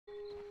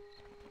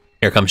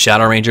Here comes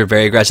Shadow Ranger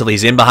very aggressively.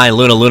 He's in behind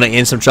Luna. Luna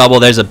in some trouble.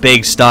 There's a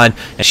big stun,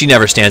 and she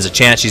never stands a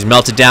chance. She's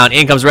melted down.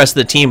 In comes the rest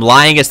of the team.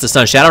 Lion gets the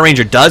stun. Shadow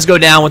Ranger does go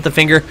down with the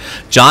finger.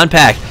 John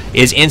Pack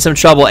is in some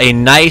trouble. A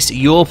nice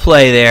Yule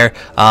play there.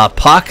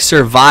 Puck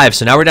survives.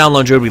 So now we're down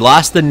Lone Druid. We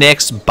lost the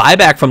Nyx.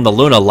 Buyback from the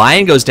Luna.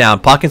 Lion goes down.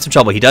 Puck in some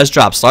trouble. He does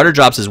drop. Slaughter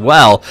drops as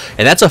well,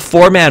 and that's a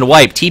 4-man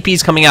wipe.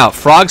 TP's coming out.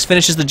 Frogs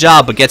finishes the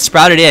job, but gets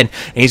sprouted in,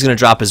 and he's going to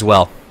drop as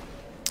well.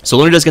 So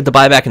Luna does get the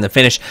buyback in the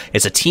finish.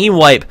 It's a team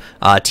wipe.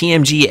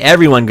 TMG,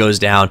 everyone goes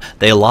down.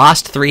 They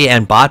lost 3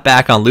 and bought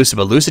back on Lucid,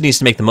 but Lucid needs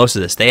to make the most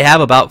of this. They have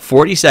about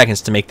 40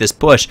 seconds to make this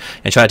push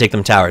and try to take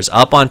them towers.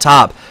 Up on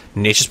top,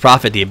 Nature's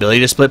Prophet, the ability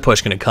to split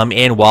push, going to come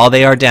in while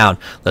they are down.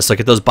 Let's look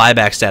at those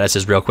buyback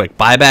statuses real quick.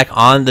 Buyback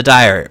on the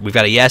Dire. We've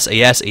got a yes, a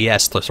yes, a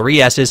yes. 3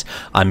 yeses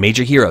on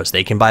Major Heroes.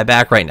 They can buy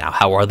back right now.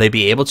 How will they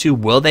be able to?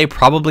 Will they?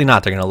 Probably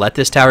not. They're going to let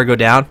this tower go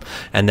down,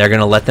 and they're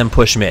going to let them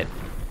push mid.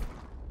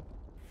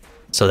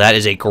 So that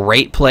is a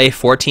great play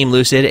for Team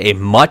Lucid, a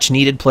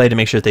much-needed play to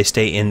make sure that they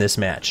stay in this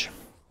match.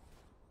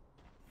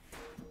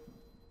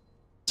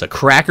 It's a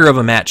cracker of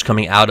a match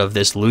coming out of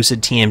this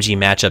Lucid TMG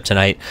matchup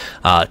tonight.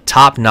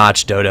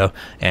 Top-notch dodo,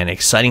 and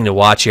exciting to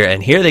watch here.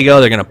 And here they go.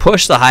 They're going to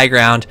push the high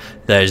ground.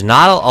 There's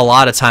not a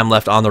lot of time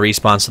left on the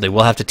respawn, so they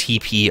will have to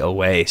TP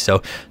away.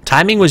 So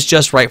timing was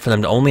just right for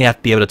them to only have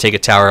to be able to take a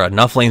tower.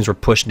 Enough lanes were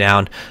pushed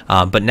down.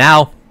 But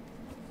now,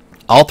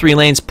 all 3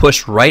 lanes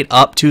pushed right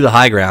up to the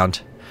high ground.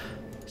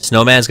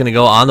 Snowman's going to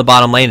go on the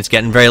bottom lane. It's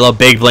getting very low.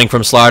 Big blink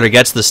from Slaughter.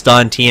 Gets the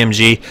stun.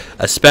 TMG,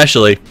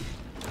 especially,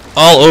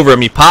 all over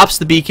him. He pops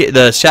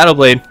the Shadow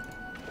Blade.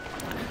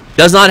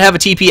 Does not have a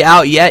TP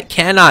out yet.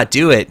 Cannot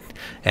do it.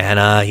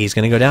 And he's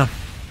going to go down.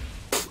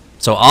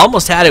 So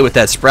almost had it with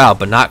that Sprout,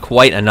 but not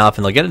quite enough.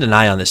 And they'll get a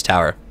deny on this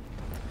tower.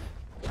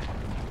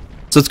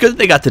 So it's good that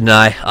they got the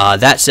deny.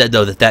 That said,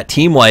 though, that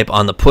team wipe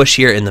on the push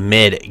here in the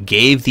mid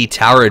gave the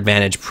tower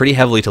advantage pretty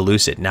heavily to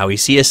Lucid. Now we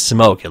see a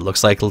smoke. It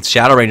looks like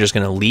Shadow Ranger is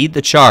going to lead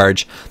the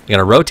charge. They're going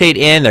to rotate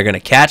in. They're going to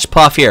catch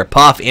Puff here.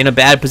 Puff in a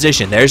bad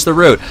position. There's the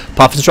root.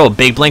 Puff in trouble.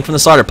 Big blink from the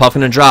Slaughter. Puff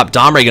going to drop.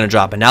 Domray going to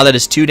drop. And now that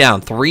is 2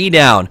 down, 3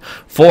 down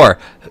for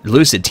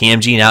Lucid.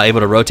 TMG now able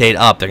to rotate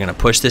up. They're going to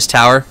push this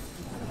tower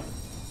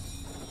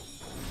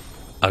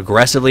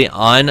aggressively,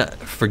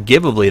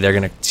 unforgivably. They're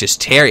going to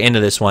just tear into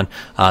this one.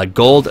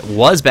 Gold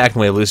was back in the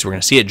way of Lucid. We're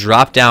going to see it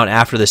drop down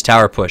after this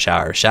tower push.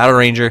 However, Shadow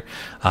Ranger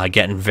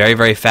getting very,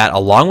 very fat,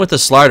 along with the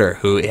Slaughter,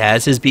 who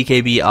has his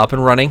BKB up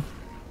and running.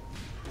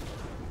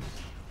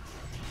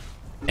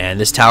 And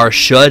this tower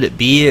should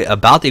be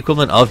about the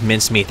equivalent of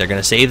mincemeat. They're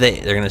going to save the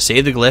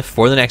glyph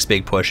for the next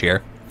big push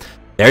here.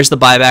 There's the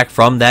buyback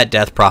from that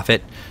Death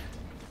Prophet.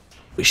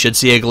 We should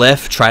see a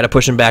glyph. Try to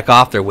push him back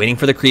off. They're waiting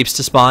for the creeps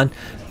to spawn.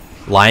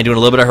 Lion doing a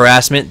little bit of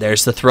harassment.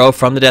 There's the throw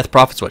from the Death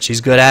Prophet's what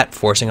she's good at,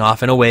 forcing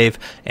off in a wave,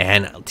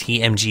 and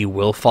TMG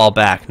will fall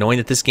back, knowing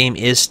that this game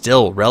is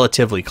still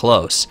relatively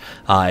close.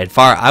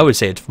 I would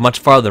say it's much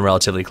farther than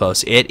relatively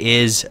close. It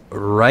is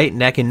right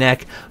neck and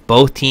neck.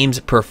 Both teams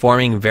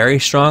performing very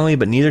strongly,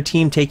 but neither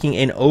team taking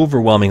an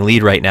overwhelming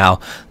lead right now.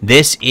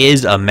 This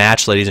is a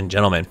match, ladies and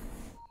gentlemen.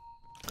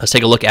 Let's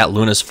take a look at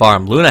Luna's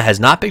farm. Luna has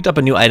not picked up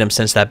a new item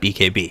since that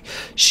BKB.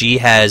 She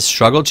has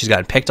struggled. She's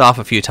gotten picked off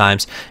a few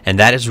times, and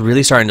that is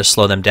really starting to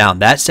slow them down.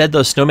 That said,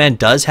 though, Snowman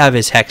does have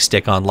his Hex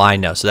Stick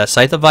online now, so that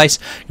Scythe of Ice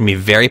can be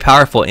very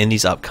powerful in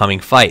these upcoming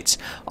fights.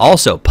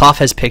 Also, Puff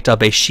has picked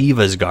up a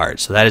Shiva's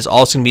Guard, so that is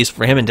also going to be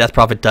useful for him, and Death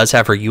Prophet does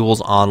have her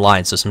Yules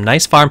online, so some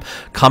nice farm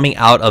coming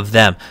out of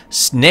them.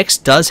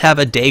 Nyx does have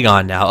a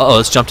Dagon now. Uh-oh,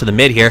 let's jump to the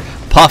mid here.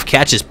 Puff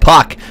catches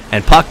Puck,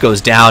 and Puck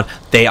goes down.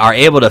 They are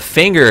able to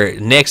finger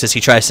Nyx as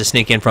he tries to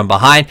sneak in from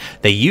behind.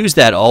 They use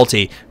that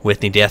ulti with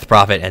the Death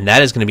Prophet, and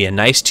that is going to be a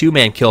nice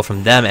 2-man kill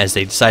from them as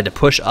they decide to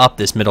push up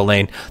this middle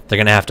lane. They're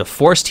going to have to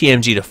force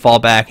TMG to fall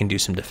back and do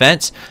some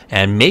defense,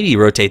 and maybe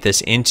rotate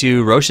this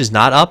into... Roche is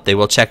not up. They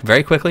will check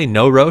very quickly.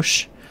 No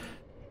Roche.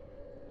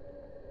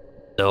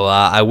 So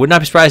I would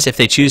not be surprised if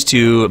they choose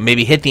to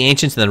maybe hit the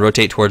Ancients and then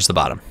rotate towards the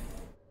bottom.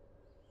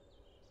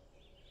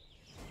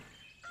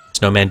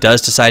 Snowman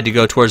does decide to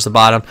go towards the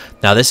bottom.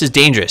 Now this is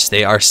dangerous.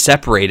 They are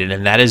separated,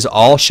 and that is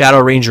all Shadow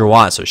Ranger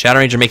wants. So Shadow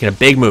Ranger making a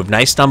big move.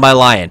 Nice stun by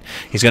Lion.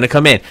 He's going to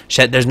come in.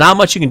 There's not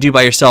much you can do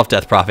by yourself,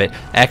 Death Prophet.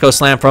 Echo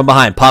Slam from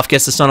behind. Puff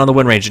gets the stun on the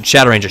Wind Ranger.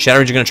 Shadow Ranger. Shadow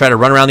Ranger going to try to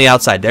run around the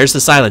outside. There's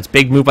the silence.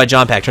 Big move by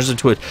John Pack. Turns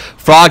into a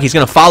frog. He's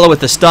going to follow with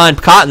the stun.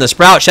 Caught in the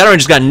Sprout. Shadow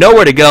Ranger's got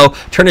nowhere to go.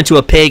 Turned into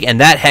a pig,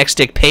 and that Hex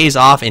Stick pays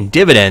off in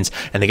dividends,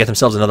 and they get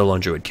themselves another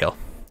Lone Druid kill.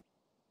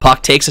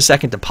 Puck takes a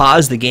second to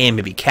pause the game,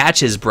 maybe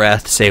catch his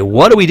breath, say,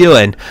 what are we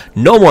doing?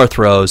 No more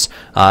throws,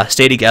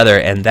 stay together,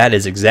 and that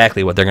is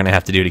exactly what they're going to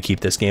have to do to keep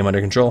this game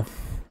under control.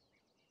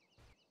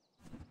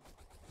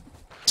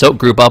 So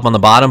group up on the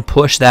bottom,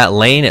 push that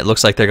lane. It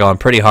looks like they're going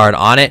pretty hard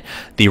on it.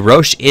 The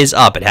Roche is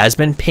up. It has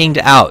been pinged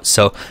out.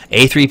 So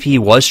A3P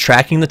was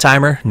tracking the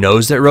timer,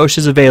 knows that Roche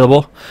is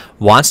available,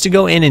 wants to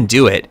go in and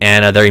do it,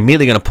 and they're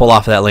immediately going to pull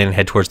off of that lane and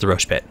head towards the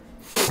Roche pit.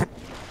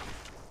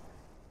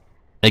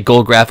 A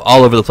gold graph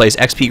all over the place.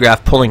 XP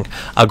graph pulling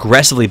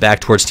aggressively back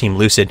towards Team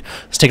Lucid.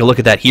 Let's take a look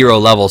at that hero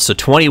level. So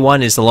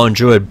 21 is the lone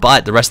druid,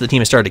 but the rest of the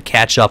team has started to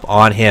catch up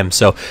on him.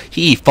 So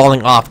he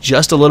falling off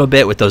just a little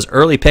bit with those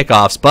early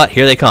pickoffs, but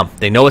here they come.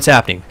 They know what's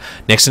happening.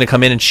 Nick's going to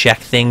come in and check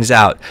things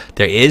out.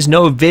 There is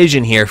no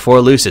vision here for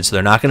Lucid, so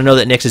they're not going to know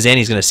that Nyx is in.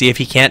 He's going to see if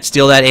he can't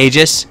steal that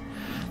Aegis.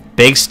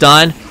 Big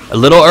stun. A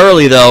little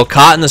early, though.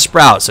 Caught in the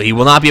sprout, so he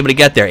will not be able to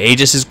get there.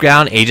 Aegis is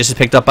ground. Aegis is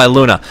picked up by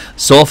Luna.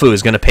 Soulfu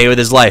is going to pay with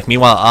his life.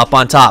 Meanwhile, up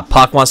on top,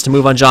 Puck wants to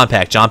move on John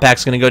Pack. John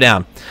Pack's going to go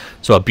down.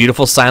 So a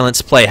beautiful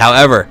silence play.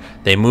 However,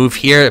 they move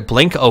here,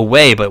 blink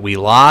away, but we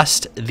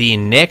lost the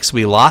Nyx.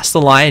 We lost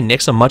the Lion.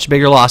 Nyx a much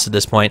bigger loss at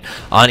this point.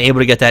 Unable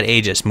to get that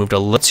Aegis. Moved a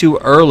little too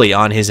early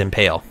on his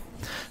Impale.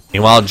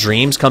 Meanwhile,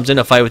 Dreams comes in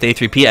to fight with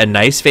A3P. A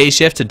nice phase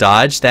shift to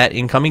dodge that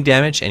incoming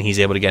damage, and he's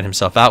able to get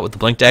himself out with the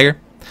Blink Dagger.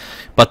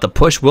 But the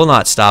push will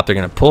not stop. They're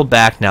going to pull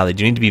back now. They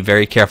do need to be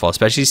very careful,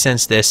 especially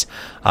since this,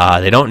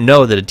 they don't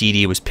know that a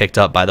DD was picked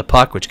up by the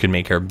Puck, which could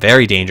make her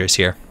very dangerous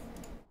here.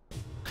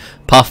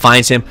 Puff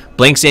finds him,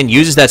 blinks in,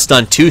 uses that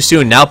stun too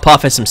soon. Now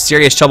Puff has some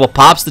serious trouble,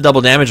 pops the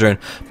double damage rune.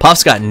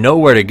 Puff's got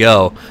nowhere to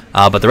go,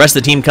 but the rest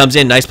of the team comes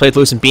in. Nice play with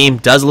Lucent Beam,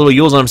 does a little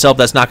Yules on himself.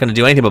 That's not going to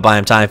do anything but buy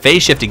him time.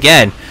 Phase shift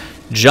again.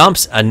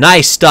 Jumps a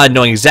nice stun,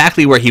 knowing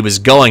exactly where he was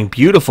going.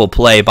 Beautiful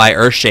play by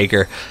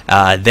Earthshaker.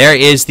 There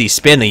is the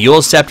spin, the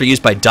Yule's Scepter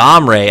used by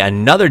Domray.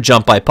 Another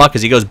jump by Puck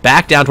as he goes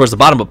back down towards the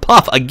bottom. But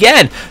Puff,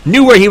 again,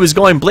 knew where he was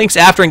going, blinks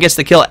after and gets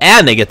the kill,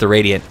 and they get the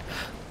Radiant.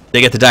 They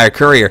get the Dire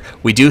Courier.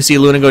 We do see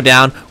Luna go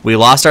down. We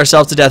lost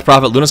ourselves to Death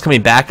Prophet. Luna's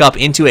coming back up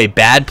into a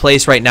bad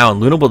place right now, and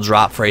Luna will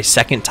drop for a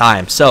second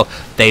time. So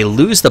they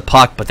lose the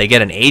Puck, but they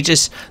get an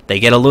Aegis, they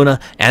get a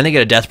Luna, and they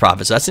get a Death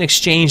Prophet. So that's an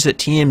exchange that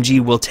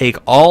TMG will take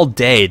all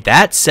day.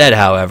 That said,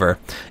 however,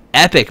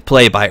 epic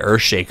play by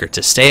Earthshaker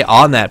to stay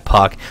on that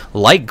Puck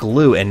like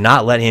glue and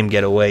not let him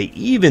get away,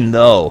 even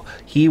though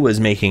he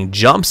was making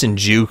jumps and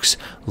jukes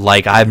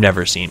like I've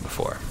never seen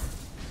before.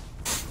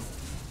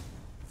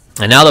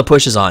 And now the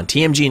push is on.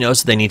 TMG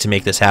knows that they need to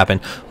make this happen.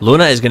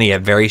 Luna is going to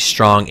get very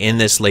strong in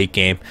this late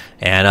game,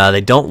 and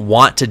they don't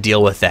want to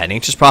deal with that.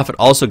 Nature's Prophet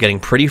also getting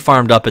pretty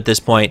farmed up at this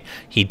point.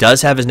 He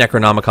does have his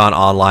Necronomicon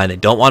online. They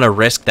don't want to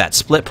risk that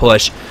split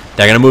push.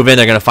 They're going to move in.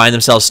 They're going to find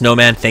themselves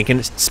Snowman.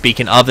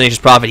 Speaking of the Nature's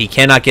Prophet, he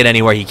cannot get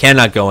anywhere. He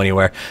cannot go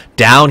anywhere.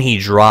 Down he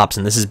drops,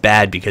 and this is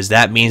bad because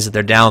that means that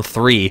they're down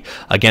 3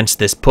 against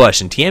this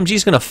push. And TMG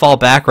is going to fall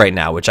back right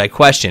now, which I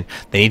question.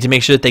 They need to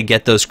make sure that they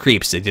get those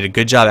creeps. They did a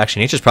good job.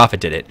 Actually, Nature's Prophet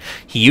did it.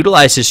 He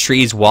utilized his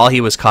trees while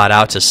he was caught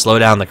out to slow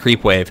down the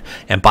creep wave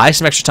and buy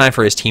some extra time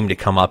for his team to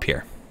come up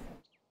here.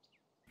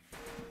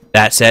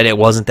 That said, it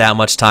wasn't that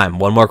much time.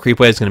 One more creep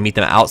wave is going to meet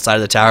them outside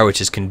of the tower,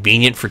 which is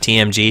convenient for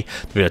TMG.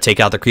 They're going to take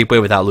out the creep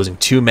wave without losing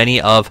too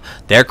many of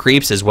their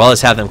creeps, as well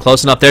as have them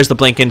close enough. There's the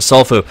blink in.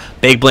 Soulfu,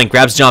 big blink,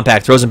 grabs Jump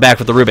Pack, throws him back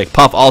with the Rubik.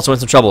 Puff also in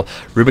some trouble.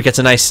 Rubik gets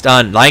a nice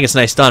stun. Lion gets a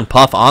nice stun.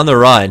 Puff on the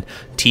run.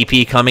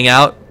 TP coming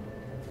out.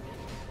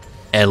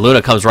 And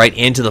Luna comes right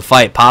into the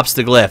fight. Pops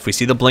the glyph. We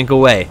see the blink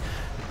away.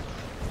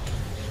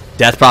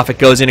 Death Prophet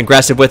goes in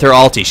aggressive with her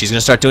ulti. She's going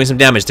to start doing some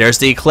damage. There's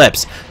the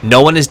Eclipse.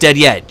 No one is dead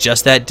yet.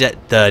 Just that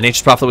the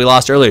Nature's Prophet that we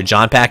lost earlier.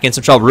 John Pack in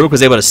some trouble. Rubik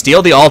was able to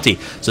steal the ulti.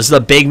 So this is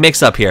a big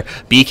mix-up here.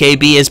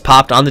 BKB is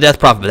popped on the Death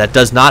Prophet, but that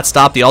does not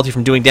stop the ulti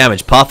from doing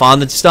damage. Puff on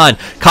the stun.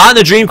 Caught in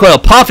the Dream Coil.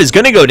 Puff is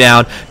going to go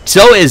down.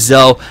 So is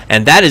Zoe.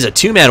 And that is a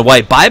 2-man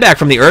wipe. Buyback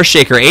from the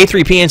Earthshaker.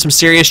 A3P in some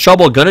serious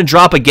trouble. Going to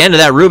drop again to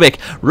that Rubik.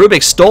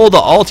 Rubik stole the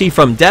ulti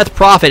from Death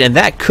Prophet, and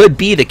that could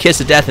be the kiss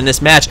of death in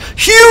this match.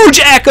 Huge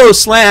Echo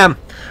Slam!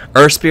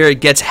 Earth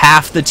Spirit gets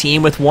half the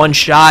team with one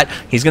shot.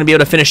 He's going to be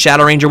able to finish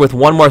Shadow Ranger with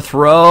one more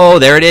throw.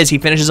 There it is. He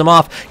finishes him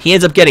off. He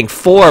ends up getting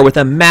 4 with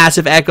a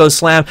massive Echo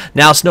Slam.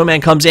 Now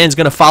Snowman comes in. Is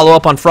going to follow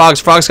up on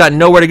Frogs. Frogs got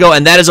nowhere to go,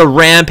 and that is a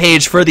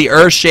rampage for the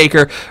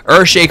Earthshaker.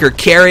 Earthshaker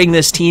carrying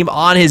this team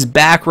on his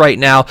back right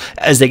now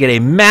as they get a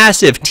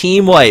massive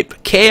team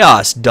wipe.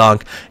 Chaos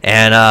dunk.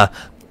 And,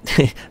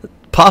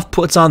 Puff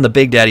puts on the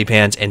Big Daddy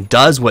pants and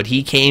does what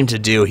he came to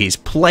do. He's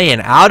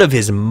playing out of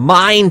his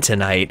mind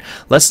tonight.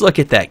 Let's look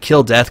at that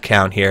kill death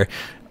count here.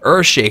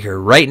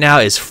 Earthshaker right now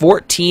is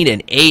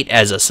 14-8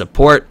 as a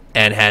support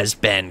and has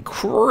been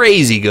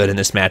crazy good in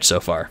this match so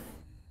far.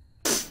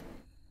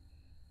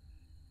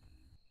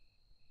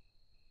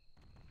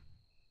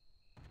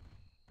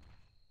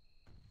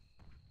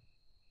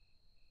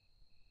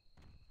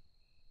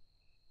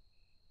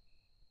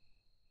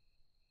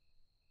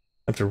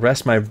 I have to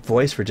rest my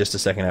voice for just a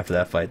second after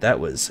that fight. That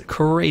was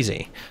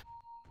crazy.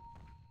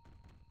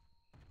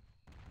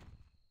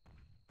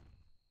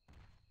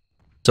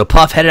 So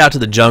Puff headed out to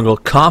the jungle,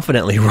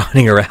 confidently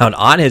running around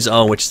on his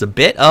own, which is a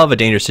bit of a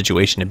dangerous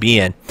situation to be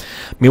in.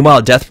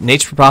 Meanwhile,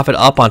 Nature's Prophet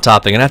up on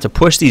top. They're going to have to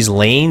push these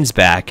lanes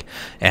back,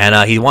 and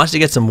he wants to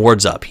get some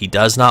wards up. He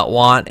does not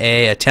want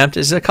a attempt.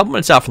 This is a couple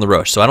minutes out from the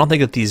Roche, so I don't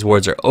think that these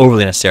wards are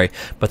overly necessary,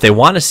 but they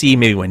want to see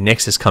maybe when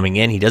Nyx is coming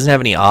in. He doesn't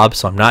have any obs,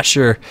 so I'm not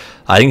sure.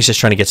 I think he's just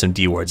trying to get some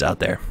D wards out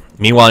there.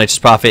 Meanwhile, Nature's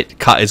Prophet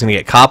is going to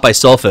get caught by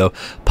Sulfu.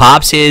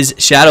 Pops his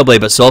Shadow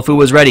Blade, but Sulfu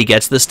was ready.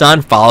 Gets the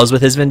stun, follows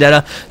with his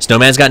Vendetta.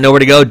 Snowman's got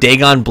nowhere to go.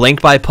 Dagon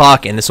blinked by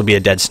Puck, and this will be a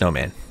dead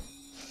Snowman.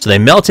 So they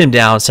melt him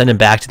down, send him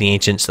back to the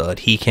Ancient so that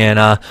he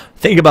can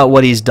think about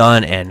what he's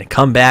done and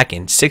come back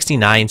in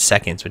 69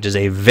 seconds, which is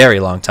a very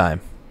long time.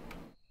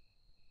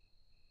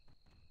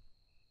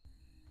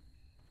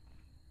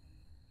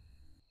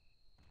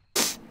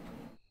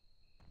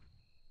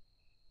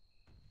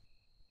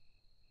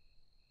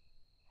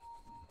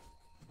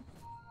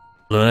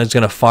 Luna's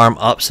going to farm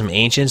up some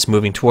Ancients,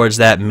 moving towards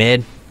that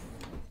mid.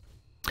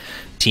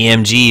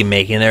 TMG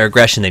making their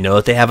aggression. They know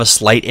that they have a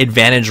slight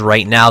advantage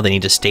right now. They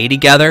need to stay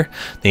together.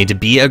 They need to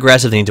be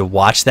aggressive. They need to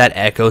watch that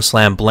Echo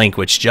Slam blink,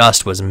 which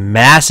just was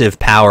massive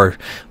power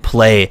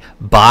play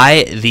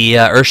by the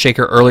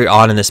Earthshaker earlier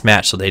on in this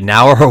match. So they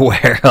now are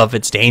aware of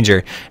its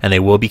danger, and they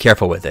will be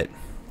careful with it.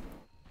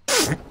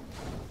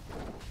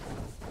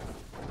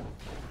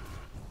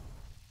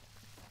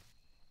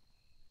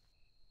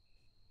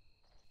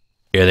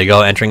 Here they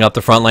go, entering up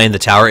the front lane. The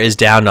tower is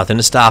down, nothing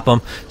to stop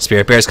them.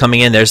 Spirit Bear is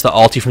coming in. There's the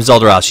ulti from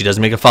Zeldaroth. She doesn't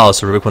make a follow,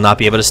 so Rubik will not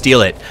be able to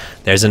steal it.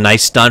 There's a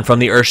nice stun from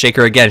the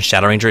Earthshaker again.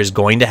 Shadow Ranger is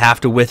going to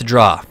have to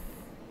withdraw.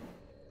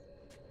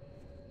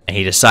 And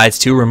he decides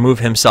to remove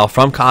himself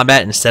from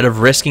combat instead of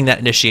risking that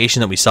initiation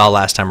that we saw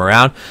last time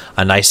around.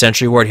 A nice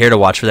sentry ward here to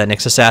watch for that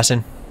Nyx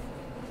Assassin.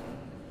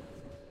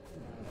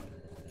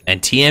 And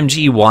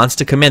TMG wants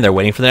to come in. They're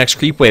waiting for the next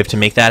creep wave to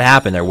make that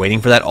happen. They're waiting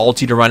for that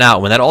ulti to run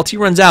out. When that ulti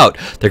runs out,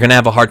 they're going to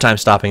have a hard time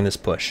stopping this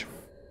push.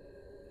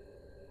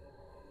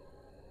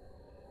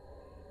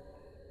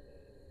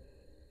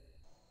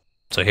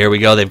 So here we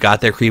go. They've got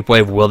their creep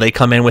wave. Will they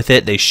come in with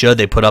it? They should.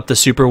 They put up the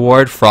super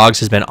ward. Frogs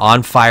has been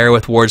on fire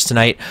with wards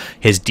tonight.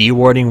 His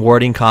dewarding,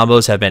 warding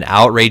combos have been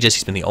outrageous.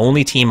 He's been the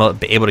only team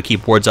able to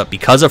keep wards up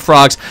because of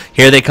Frogs.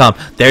 Here they come.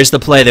 There's the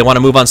play. They want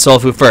to move on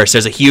Sulfu first.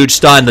 There's a huge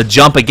stun. The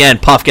jump again.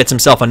 Puff gets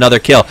himself another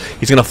kill.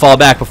 He's going to fall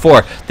back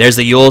before. There's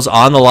the Yules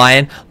on the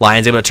Lion.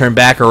 Lion's able to turn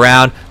back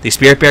around. The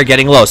Spirit Bear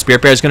getting low.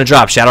 Spirit Bear is going to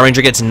drop. Shadow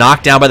Ranger gets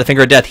knocked down by the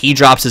Finger of Death. He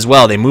drops as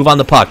well. They move on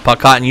the Puck. Puck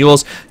caught in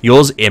Yules.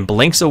 Yules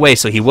blinks away,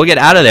 so he will get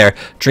out of there.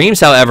 Dreams,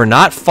 however,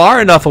 not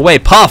far enough away.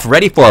 Puff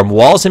ready for him.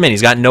 Walls him in.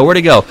 He's got nowhere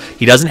to go.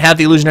 He doesn't have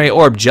the illusionary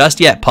orb just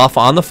yet. Puff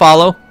on the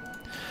follow.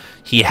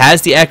 He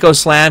has the Echo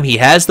Slam. He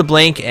has the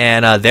blink,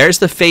 and there's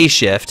the phase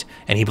shift,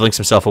 and he blinks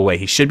himself away.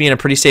 He should be in a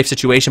pretty safe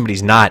situation, but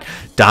he's not.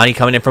 Donnie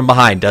coming in from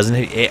behind.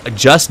 Doesn't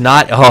just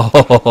not.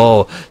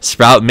 Oh,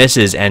 Sprout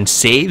misses and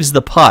saves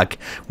the Puck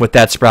with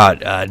that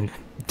Sprout.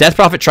 Death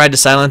Prophet tried to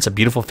silence a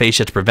beautiful phase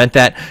shift to prevent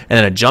that, and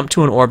then a jump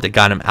to an orb that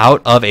got him out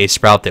of a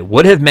Sprout that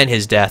would have meant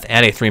his death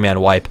and a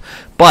 3-man wipe.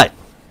 But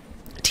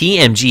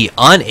TMG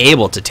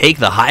unable to take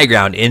the high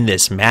ground in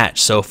this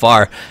match so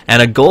far,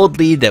 and a gold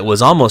lead that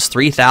was almost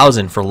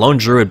 3,000 for Lone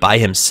Druid by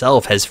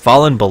himself has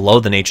fallen below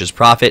the Nature's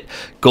Prophet.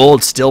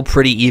 Gold still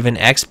pretty even.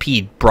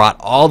 XP brought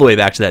all the way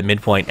back to that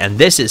midpoint, and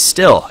this is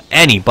still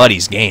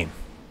anybody's game.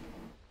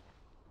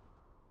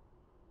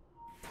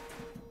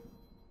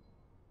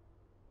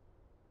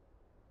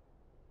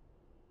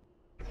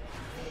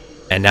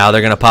 And now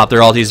they're going to pop their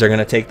ultis. They're going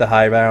to take the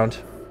high ground.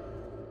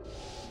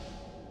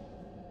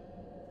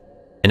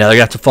 And now they're going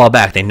to have to fall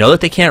back. They know that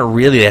they can't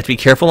really. They have to be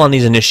careful on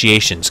these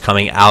initiations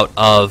coming out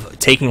of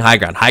taking high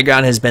ground. High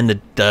ground has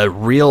been the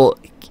real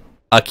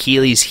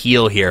Achilles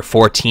heel here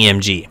for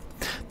TMG.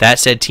 That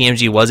said,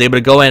 TMG was able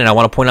to go in, and I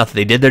want to point out that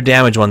they did their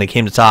damage when they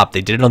came to top.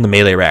 They did it on the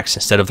melee racks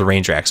instead of the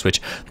range racks,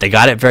 which they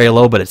got it very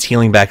low, but it's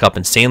healing back up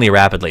insanely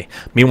rapidly.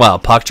 Meanwhile,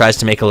 Puck tries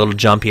to make a little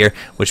jump here,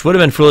 which would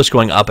have been foolish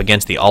going up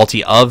against the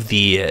ulti of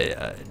the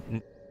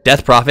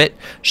Death Prophet.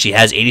 She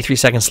has 83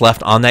 seconds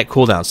left on that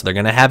cooldown, so they're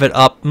going to have it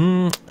up.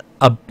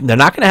 They're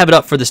not going to have it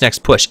up for this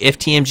next push if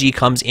TMG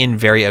comes in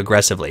very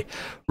aggressively.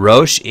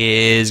 Roche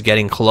is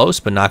getting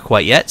close, but not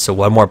quite yet. So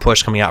one more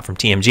push coming out from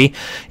TMG.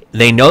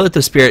 They know that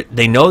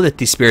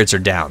the spirits are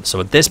down. So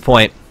at this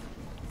point,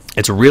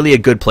 it's really a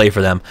good play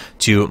for them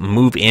to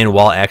move in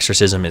while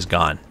Exorcism is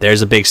gone.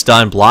 There's a big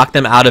stun. Block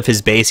them out of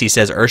his base. He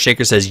says,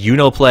 Earthshaker says, you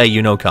know play,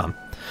 you know come.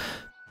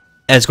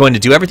 And it's going to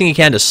do everything he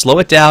can to slow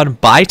it down,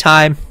 buy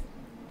time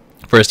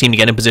for his team to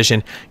get in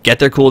position, get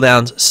their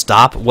cooldowns,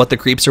 stop what the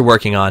creeps are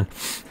working on.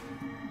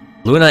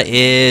 Luna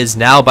is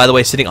now, by the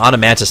way, sitting on a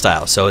Manta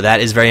style, so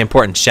that is very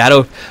important.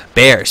 Shadow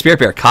Bear, Spirit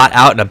Bear, caught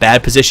out in a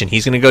bad position.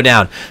 He's going to go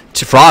down.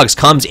 Frogs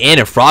comes in,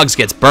 and Frogs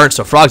gets burnt,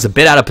 so Frogs a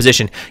bit out of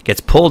position,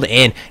 gets pulled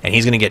in, and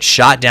he's going to get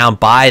shot down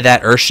by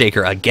that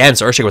Earthshaker again.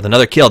 So Earthshaker with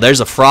another kill. There's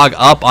a Frog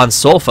up on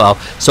Soulfell.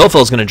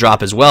 Soulfell is going to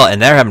drop as well,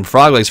 and they're having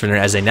frog legs for dinner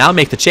as they now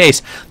make the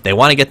chase. They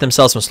want to get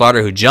themselves some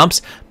Slaughter, who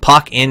jumps.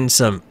 Puck in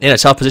a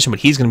tough position, but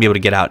he's going to be able to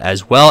get out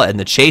as well, and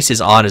the chase is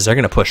on as they're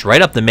going to push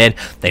right up the mid.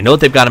 They know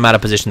that they've got him out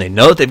of position. They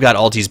know that they've got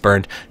ultis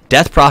burned.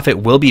 Death Prophet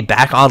will be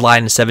back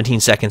online in 17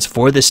 seconds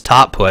for this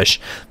top push.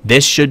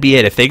 This should be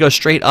it. If they go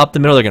straight up the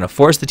middle, they're going to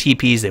force the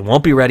TPs. They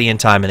won't be ready in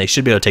time, and they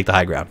should be able to take the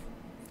high ground.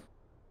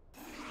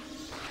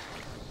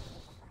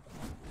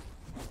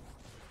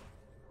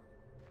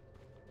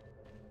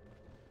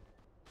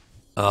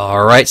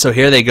 Alright, so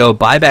here they go.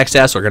 Buyback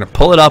stats. We're going to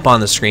pull it up on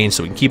the screen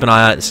so we can keep an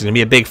eye on it. This is going to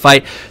be a big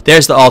fight.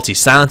 There's the ulti.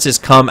 Silences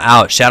come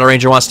out. Shadow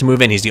Ranger wants to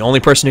move in. He's the only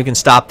person who can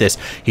stop this.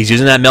 He's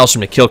using that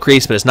Maelstrom to kill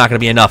creeps, but it's not going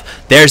to be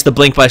enough. There's the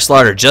blink by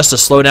Slaughter just to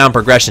slow down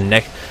progression.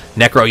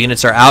 Necro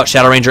units are out.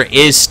 Shadow Ranger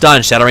is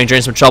stunned. Shadow Ranger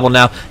in some trouble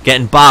now.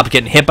 Getting bobbed,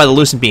 getting hit by the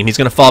Lucid Beam. He's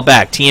going to fall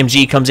back.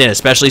 TMG comes in,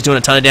 especially he's doing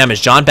a ton of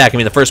damage. John Pack can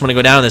be the first one to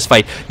go down in this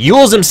fight.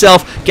 Yules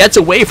himself gets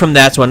away from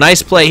that, so a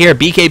nice play here.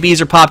 BKBs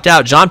are popped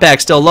out. John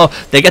Pack still low.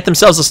 They get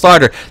themselves a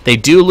Slaughter. They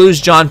do lose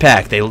John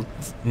Pack.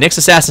 Nyx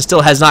Assassin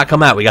still has not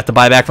come out. We got the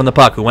buyback from the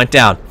Puck who went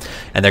down.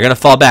 And they're going to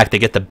fall back. They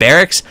get the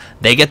barracks,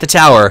 they get the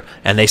tower,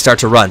 and they start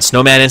to run.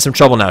 Snowman in some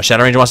trouble now.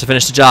 Shadow Ranger wants to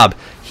finish the job.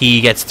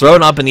 He gets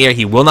thrown up in the air.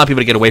 He will not be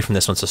able to get away from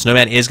this one, so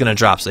Snowman is going to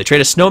drop. So they trade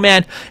a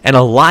Snowman and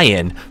a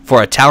Lion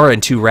for a tower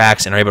and 2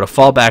 racks and are able to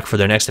fall back for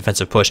their next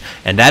defensive push.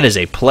 And that is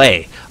a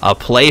play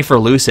for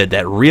Lucid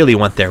that really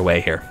went their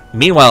way here.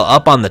 Meanwhile,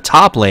 up on the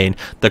top lane,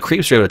 the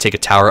creeps are able to take a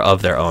tower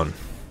of their own.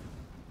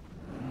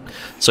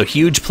 So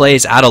huge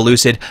plays out of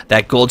Lucid.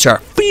 That gold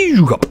chart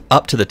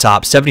up to the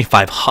top,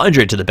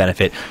 7,500 to the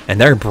benefit, and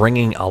they're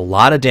bringing a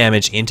lot of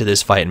damage into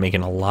this fight and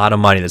making a lot of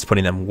money. That's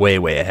putting them way,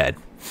 way ahead.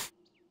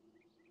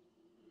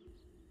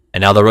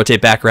 And now they'll rotate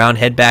back around,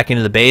 head back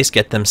into the base,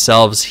 get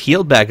themselves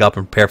healed back up,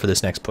 and prepare for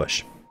this next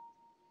push.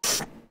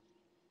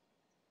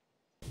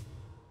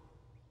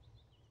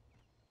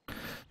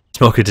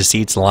 Smoke of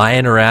Deceit's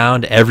lying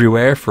around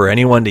everywhere for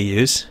anyone to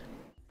use.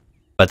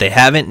 But they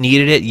haven't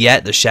needed it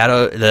yet.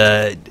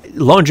 The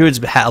Lone Druid's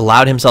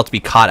allowed himself to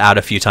be caught out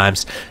a few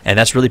times, and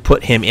that's really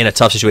put him in a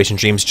tough situation.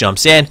 Dreams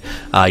jumps in,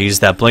 uses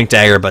that Blink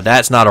Dagger, but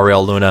that's not a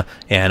real Luna,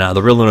 and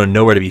the real Luna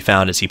nowhere to be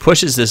found as he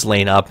pushes this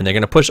lane up, and they're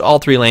going to push all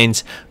 3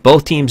 lanes.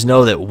 Both teams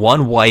know that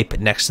one wipe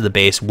next to the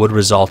base would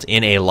result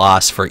in a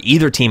loss for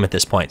either team at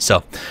this point.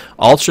 So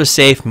ultra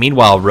safe.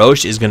 Meanwhile,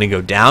 Roche is going to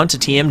go down to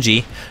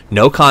TMG.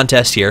 No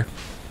contest here.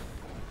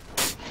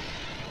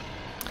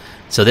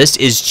 So this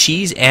is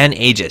Cheese and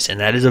Aegis,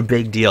 and that is a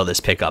big deal, this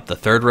pickup. The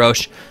third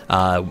Roche,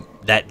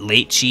 that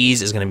late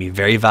Cheese is going to be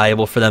very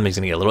valuable for them. He's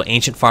going to get a little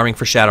ancient farming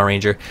for Shadow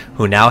Ranger,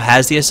 who now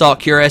has the Assault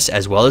Cuirass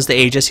as well as the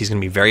Aegis. He's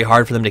going to be very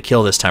hard for them to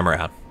kill this time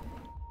around.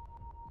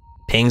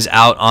 Pings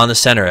out on the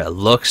center. It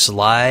looks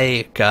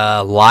like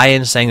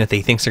Lion saying that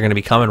they think they're going to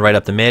be coming right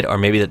up the mid, or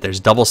maybe that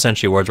there's double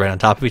sentry wards right on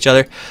top of each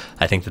other.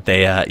 I think that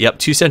they, yep,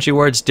 2 sentry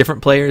wards,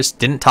 different players,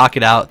 didn't talk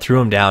it out, threw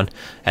them down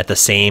at the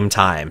same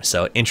time.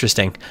 So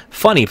interesting,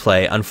 funny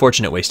play,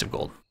 unfortunate waste of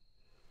gold.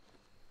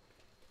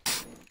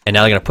 And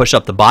now they're going to push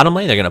up the bottom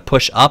lane, they're going to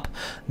push up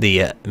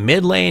the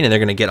mid lane, and they're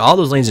going to get all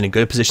those lanes in a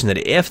good position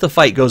that if the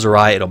fight goes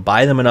awry, it'll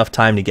buy them enough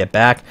time to get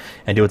back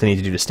and do what they need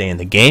to do to stay in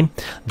the game.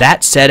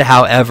 That said,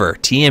 however,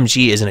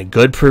 TMG is in a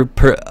good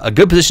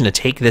position to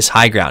take this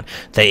high ground.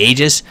 The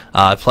Aegis,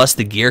 plus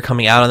the gear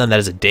coming out on them, that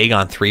is a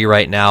Dagon 3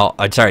 right now.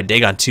 Sorry,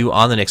 Dagon 2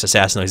 on the Nyx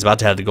Assassin. He's about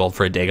to have the gold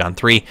for a Dagon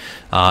 3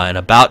 in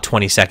about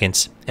 20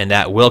 seconds, and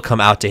that will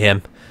come out to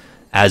him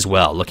as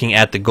well. Looking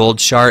at the gold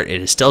chart,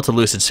 it is still to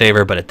Lucid's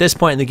favor, but at this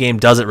point in the game,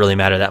 doesn't really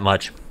matter that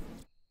much.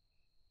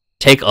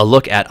 Take a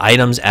look at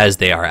items as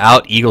they are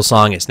out. Eagle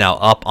Song is now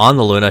up on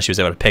the Luna. She was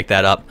able to pick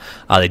that up.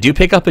 They do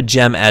pick up a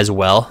gem as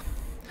well.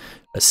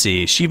 Let's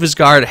see, Shiva's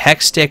Guard,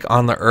 Hex Stick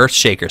on the Earth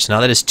Shaker. So now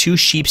that is 2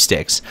 Sheep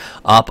Sticks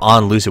up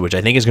on Lucid, which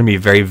I think is going to be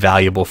very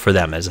valuable for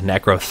them, as a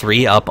Necro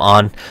 3 up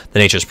on the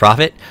Nature's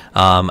Prophet,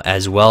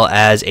 as well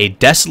as a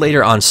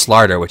Desolator on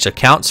Slaughter, which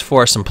accounts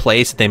for some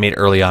plays that they made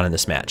early on in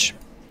this match.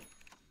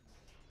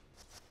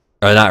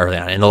 Or not early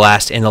on, in the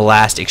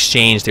last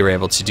exchange, they were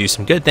able to do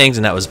some good things,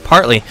 and that was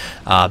partly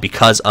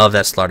because of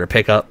that Slaughter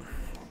pickup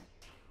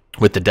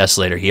with the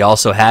Desolator. He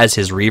also has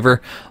his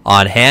Reaver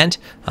on hand.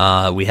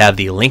 We have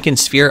the Lincoln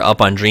Sphere up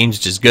on Dreams,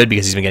 which is good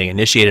because he's been getting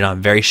initiated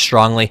on very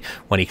strongly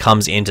when he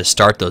comes in to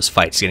start those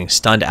fights, getting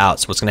stunned out.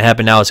 So what's going to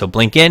happen now is he'll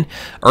blink in.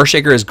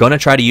 Earthshaker is going to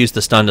try to use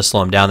the stun to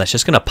slow him down. That's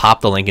just going to pop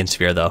the Lincoln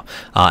Sphere, though,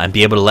 and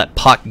be able to let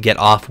Puck get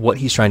off what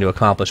he's trying to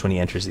accomplish when he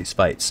enters these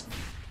fights.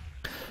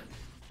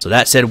 So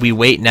that said, we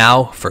wait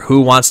now for who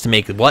wants to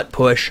make what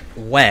push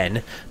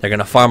when. They're going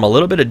to farm a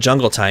little bit of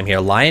jungle time here.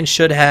 Lion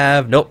should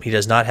have... Nope, he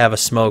does not have a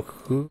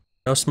smoke.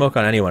 No smoke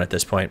on anyone at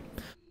this point.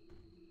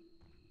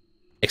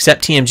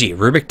 Except TMG.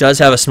 Rubik does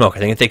have a smoke. I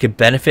think if they could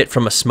benefit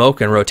from a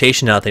smoke and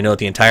rotation now that they know that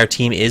the entire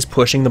team is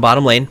pushing the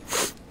bottom lane.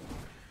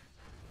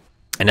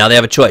 And now they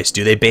have a choice.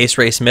 Do they base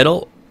race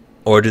middle?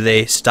 Or do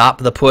they stop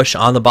the push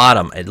on the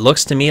bottom? It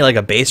looks to me like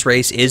a base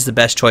race is the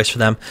best choice for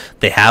them.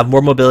 They have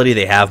more mobility.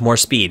 They have more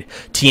speed.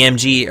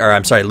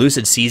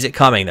 Lucid sees it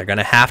coming. They're going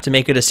to have to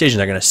make a decision.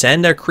 They're going to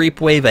send their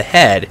creep wave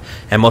ahead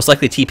and most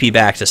likely TP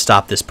back to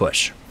stop this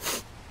push.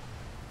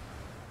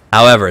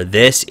 However,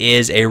 this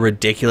is a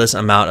ridiculous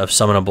amount of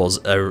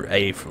summonables,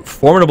 a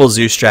formidable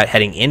Zeus strat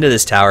heading into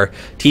this tower.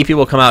 TP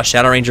will come out,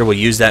 Shadow Ranger will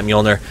use that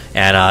Mjolnir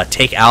and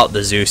take out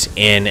the Zeus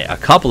in a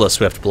couple of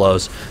swift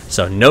blows,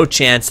 so no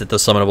chance that the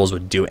summonables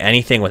would do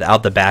anything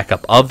without the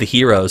backup of the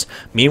heroes.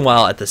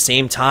 Meanwhile, at the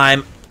same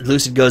time,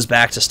 Lucid goes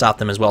back to stop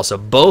them as well, so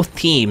both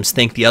teams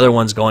think the other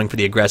one's going for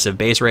the aggressive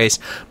base race.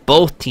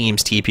 Both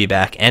teams TP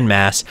back en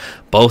masse.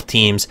 Both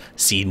teams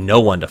see no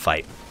one to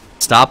fight.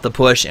 stop the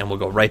push, and we'll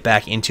go right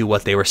back into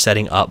what they were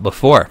setting up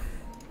before.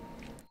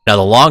 Now,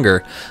 the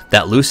longer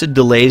that Lucid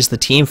delays the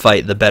team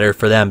fight, the better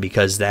for them,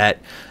 because that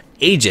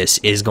Aegis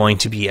is going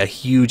to be a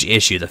huge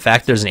issue. The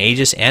fact there's an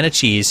Aegis and a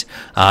cheese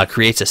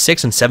creates a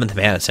 6th and 7th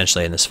man,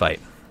 essentially, in this fight.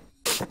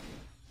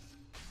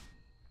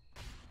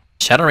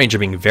 Shadow Ranger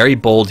being very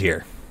bold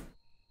here.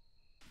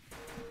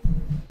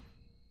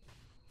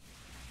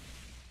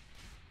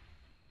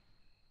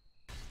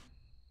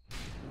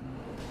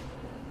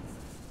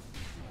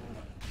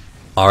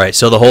 Alright,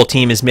 so the whole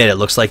team is mid. It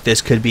looks like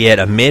this could be it.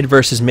 A mid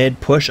versus mid,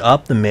 push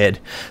up the mid.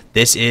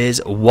 This is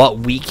what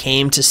we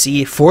came to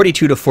see.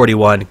 42 to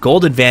 41.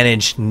 Gold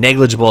advantage,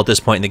 negligible at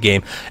this point in the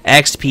game.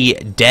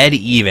 XP, dead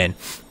even.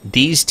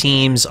 These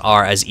teams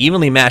are as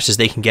evenly matched as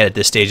they can get at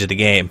this stage of the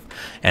game.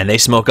 And they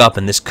smoke up,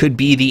 and this could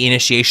be the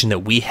initiation that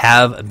we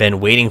have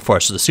been waiting for.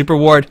 So the Super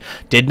Ward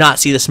did not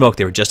see the smoke.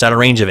 They were just out of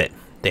range of it.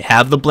 They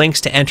have the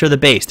blinks to enter the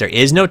base. There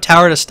is no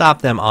tower to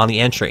stop them on the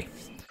entry.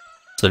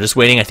 So they're just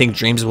waiting. I think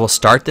Dreams will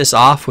start this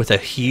off with a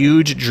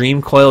huge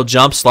Dream Coil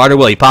jump. Slaughter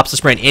will. He pops the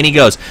sprint. In he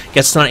goes.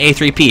 Gets it on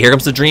A3P. Here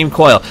comes the Dream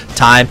Coil.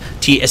 Time.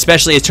 T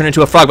especially is turned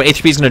into a frog, but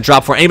A3P is going to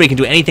drop before anybody can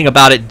do anything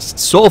about it.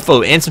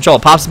 Soulfo in some trouble.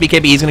 Pops the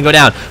BKB. He's going to go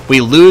down.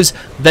 We lose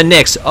the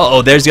Nyx.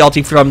 Uh-oh. There's the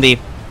ulti from the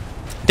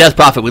Death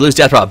Prophet. We lose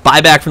Death Prophet.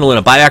 Buyback from the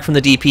Luna. Buyback from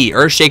the DP.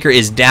 Earthshaker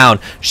is down.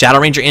 Shadow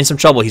Ranger in some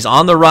trouble. He's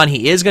on the run.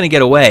 He is going to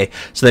get away.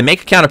 So they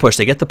make a counter push.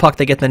 They get the puck.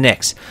 They get the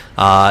Nyx.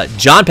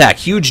 John Pack,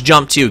 huge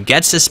jump too.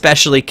 Gets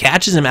especially.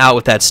 Catches him out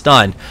with that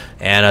stun.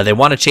 And they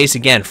want to chase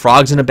again.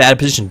 Frog's in a bad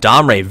position.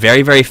 Domray,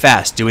 very, very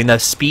fast. Doing the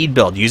speed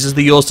build. Uses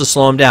the Yules to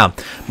slow him down.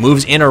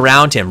 Moves in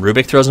around him.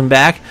 Rubik throws him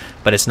back.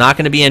 But it's not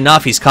going to be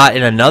enough. He's caught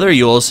in another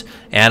Yules,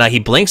 and he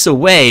blinks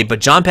away, but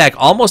John Pack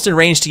almost in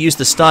range to use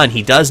the stun.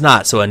 He does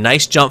not, so a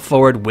nice jump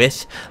forward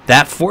with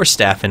that Force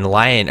Staff, and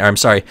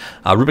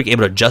Rubik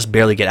able to just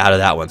barely get out of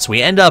that one. So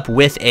we end up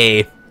with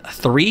a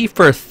 3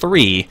 for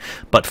 3,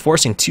 but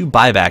forcing 2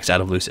 buybacks out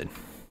of Lucid.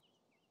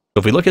 So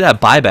if we look at that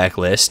buyback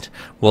list,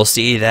 we'll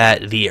see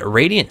that the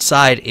Radiant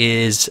side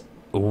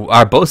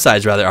both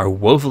sides are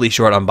woefully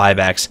short on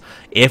buybacks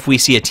if we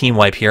see a team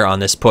wipe here on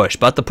this push.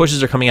 But the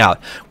pushes are coming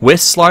out with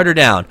Slaughter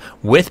down,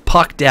 with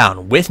Puck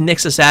down, with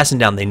Nyx Assassin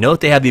down. They know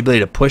that they have the ability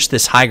to push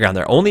this high ground.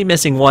 They're only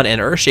missing one,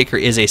 and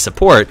Earthshaker is a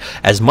support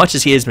as much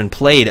as he has been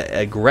played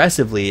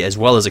aggressively as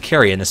well as a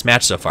carry in this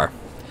match so far.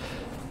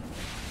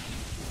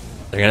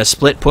 They're going to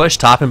split push,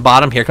 top and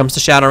bottom. Here comes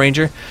the Shadow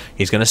Ranger.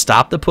 He's going to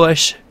stop the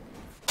push.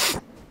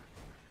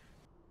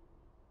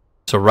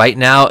 So right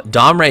now,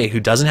 Domray, who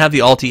doesn't have the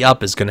ulti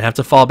up, is going to have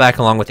to fall back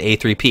along with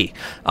A3P.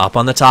 Up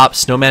on the top,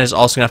 Snowman is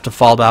also going to have to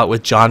fall out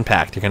with John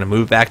Pack. They're going to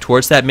move back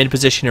towards that mid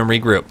position and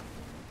regroup.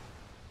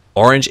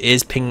 Orange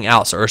is pinging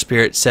out, so Earth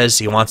Spirit says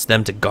he wants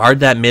them to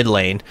guard that mid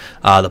lane.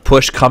 The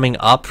push coming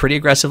up pretty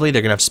aggressively.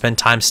 They're going to have to spend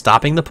time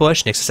stopping the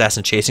push. Nyx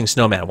Assassin chasing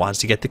Snowman, wants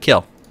to get the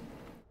kill.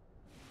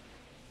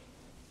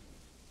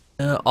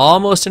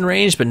 Almost in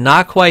range, but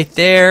not quite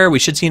there. We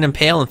should see an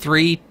Impale in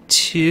 3,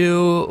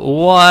 2,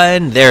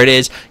 1. There it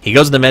is. He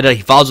goes to the meta.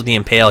 He follows with the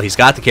Impale. He's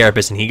got the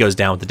Carapace, and he goes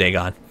down with the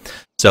Dagon.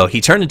 So he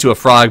turned into a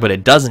frog, but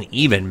it doesn't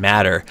even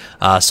matter.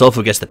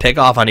 Soulfo gets the pick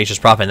off on Nature's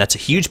Prophet, and that's a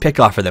huge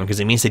pick off for them because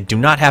it means they do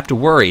not have to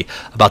worry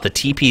about the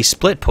TP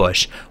split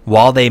push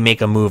while they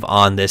make a move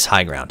on this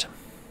high ground.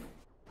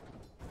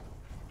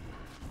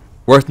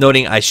 Worth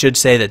noting, I should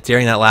say that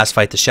during that last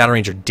fight, the Shadow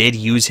Ranger did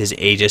use his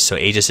Aegis, so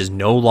Aegis is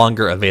no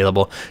longer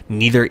available.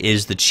 Neither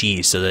is the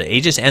Cheese. So the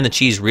Aegis and the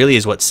Cheese really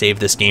is what saved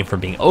this game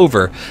from being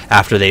over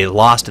after they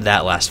lost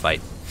that last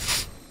fight.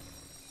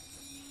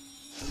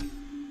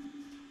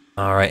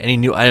 Alright, any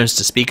new items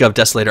to speak of?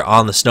 Desolator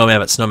on the Snowman,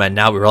 but Snowman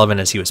now irrelevant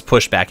as he was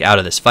pushed back out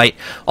of this fight.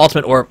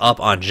 Ultimate Orb up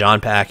on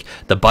John Pack.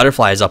 The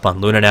Butterfly is up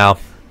on Luna now.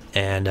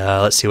 And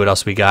let's see what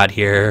else we got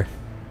here.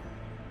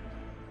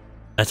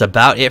 That's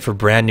about it for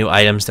brand new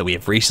items that we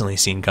have recently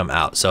seen come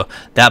out. So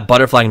that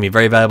Butterfly can be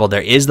very valuable.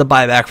 There is the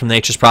buyback from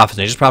Nature's Prophet.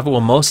 Nature's Prophet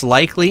will most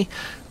likely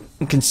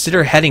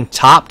consider heading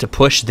top to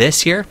push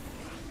this here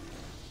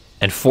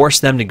and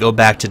force them to go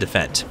back to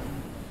defend.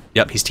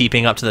 Yep, he's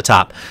TPing up to the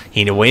top.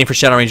 He's waiting for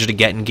Shadow Ranger to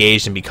get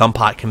engaged and become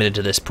pot committed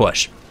to this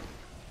push.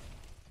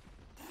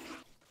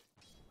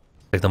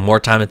 Like the more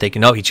time that they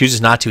can... No, he chooses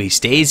not to. He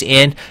stays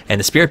in, and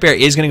the Spirit Bear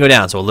is going to go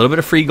down. So a little bit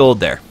of free gold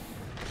there.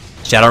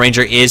 Shadow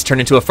Ranger is turned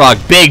into a frog.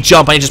 Big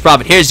jump on Nature's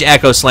Prophet. Here's the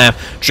Echo Slam.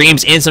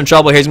 Dreams in some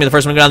trouble. Here's going to be the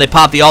first one to go down. They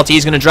pop the ulti.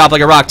 He's going to drop like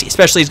a rock.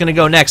 Especially he's going to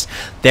go next.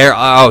 There.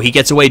 Oh, he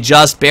gets away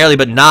just barely,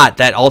 but not.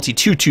 That ulti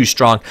too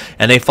strong.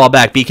 And they fall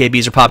back.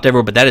 BKBs are popped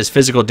everywhere, but that is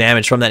physical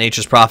damage from that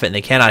Nature's Prophet, and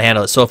they cannot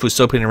handle it. Sofu's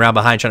putting around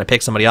behind trying to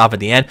pick somebody off at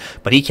the end,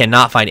 but he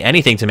cannot find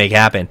anything to make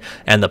happen.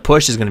 And the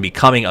push is going to be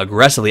coming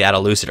aggressively out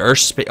of Lucid.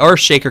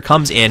 Earthshaker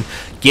comes in,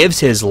 gives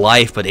his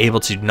life, but able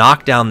to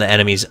knock down the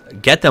enemies,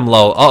 get them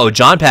low. Uh-oh,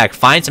 John Pack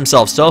finds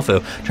himself Sofu,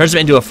 turns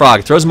him into a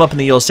frog, throws him up in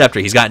the Yule Scepter.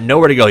 He's got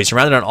nowhere to go. He's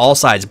surrounded on all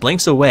sides,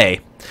 blinks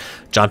away.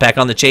 John Pack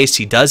on the chase.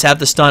 He does have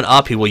the stun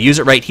up. He will use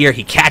it right here.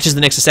 He catches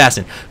the Nyx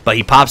Assassin, but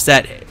he pops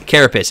that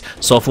Carapace.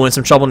 Sofu in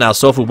some trouble now.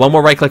 Sofu, one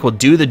more right click will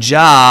do the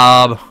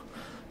job.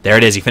 There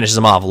it is. He finishes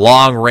him off.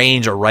 Long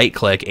range right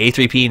click.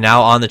 A3P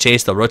now on the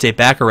chase. They'll rotate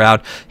back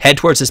around, head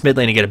towards this mid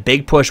lane and get a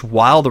big push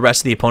while the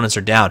rest of the opponents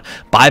are down.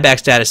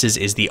 Buyback statuses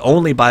is the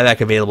only buyback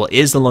available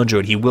is the Lone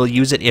Druid. He will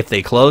use it if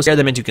they close. Scare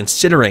them into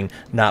considering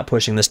not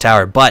pushing this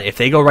tower. But if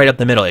they go right up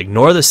the middle,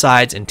 ignore the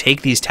sides and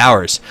take these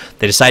towers,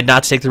 they decide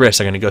not to take the risk.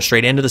 They're going to go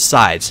straight into the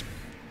sides.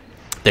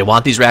 They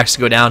want these racks to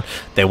go down.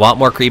 They want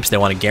more creeps. They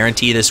want to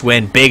guarantee this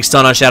win. Big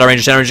stun on Shadow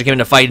Ranger. Shadow Ranger came in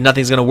to fight.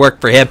 Nothing's going to work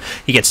for him.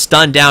 He gets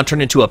stunned down,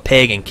 turned into a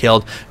pig, and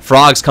killed.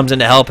 Frogs comes in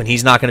to help, and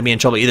he's not going to be in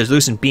trouble either.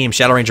 Lucent Beam.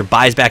 Shadow Ranger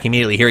buys back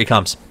immediately. Here he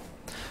comes.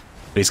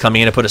 He's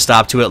coming in to put a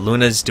stop to it.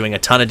 Luna's doing a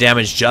ton of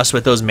damage just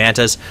with those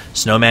mantas.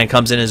 Snowman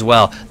comes in as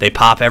well. They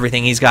pop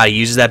everything he's got. He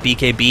uses that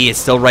BKB. It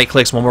still right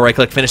clicks. One more right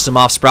click. Finishes him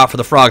off. Sprout for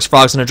the Frogs.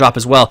 Frogs going to drop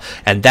as well.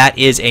 And that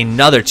is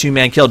another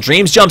two-man kill.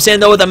 Dreams jumps in,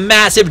 though, with a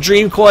massive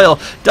Dream Coil.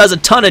 Does a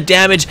ton of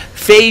damage.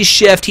 Phase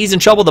shift. He's in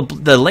trouble.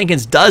 The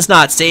Lincolns does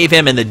not save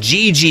him. And the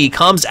GG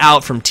comes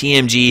out from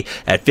TMG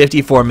at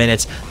 54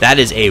 minutes. That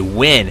is a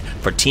win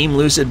for Team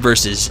Lucid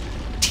versus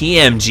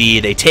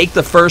TMG. They take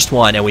the first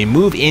one, and we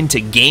move into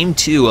game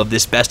 2 of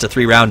this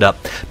best-of-3 roundup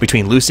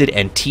between Lucid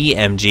and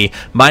TMG.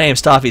 My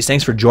name's Toffees.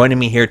 Thanks for joining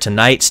me here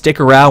tonight. Stick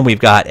around. We've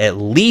got at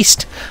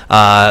least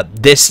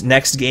this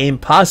next game,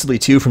 possibly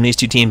 2 from these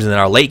two teams, and then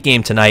our late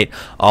game tonight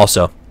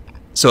also.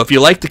 So if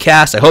you liked the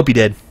cast, I hope you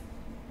did.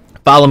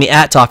 Follow me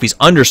at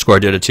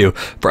Toffees_Dota2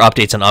 for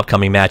updates on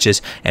upcoming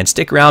matches, and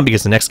stick around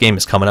because the next game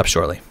is coming up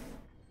shortly.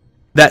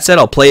 That said,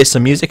 I'll play us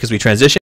some music as we transition.